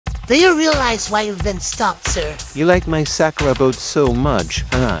Do you realize why you've been stopped, sir? You like my Sakura boat so much,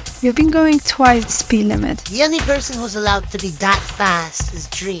 huh? You've been going twice the speed limit. The only person who's allowed to be that fast is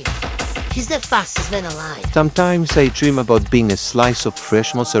Dream. He's the fastest man alive. Sometimes I dream about being a slice of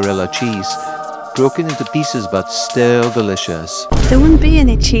fresh mozzarella cheese, broken into pieces but still delicious. There wouldn't be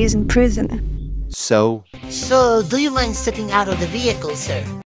any cheese in prison. So, Do you mind stepping out of the vehicle, sir?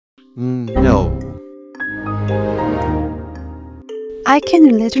 no. I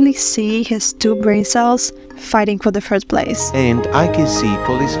can literally see his two brain cells fighting for the first place. And I can see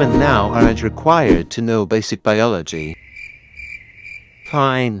policemen now aren't required to know basic biology.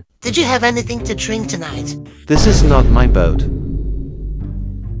 Fine. Did you have anything to drink tonight? This is not my boat.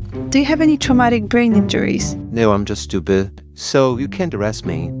 Do you have any traumatic brain injuries? No, I'm just stupid. So you can't arrest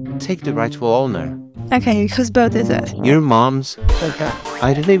me. Take the rightful owner. Okay, whose boat is it? Your mom's?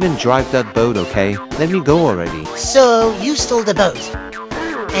 I didn't even drive that boat, okay? Let me go already. So, you stole the boat.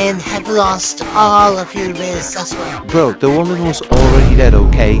 And have lost all of your wrists as well. Bro, the woman was already dead,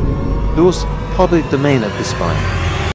 okay? It was public domain at this point.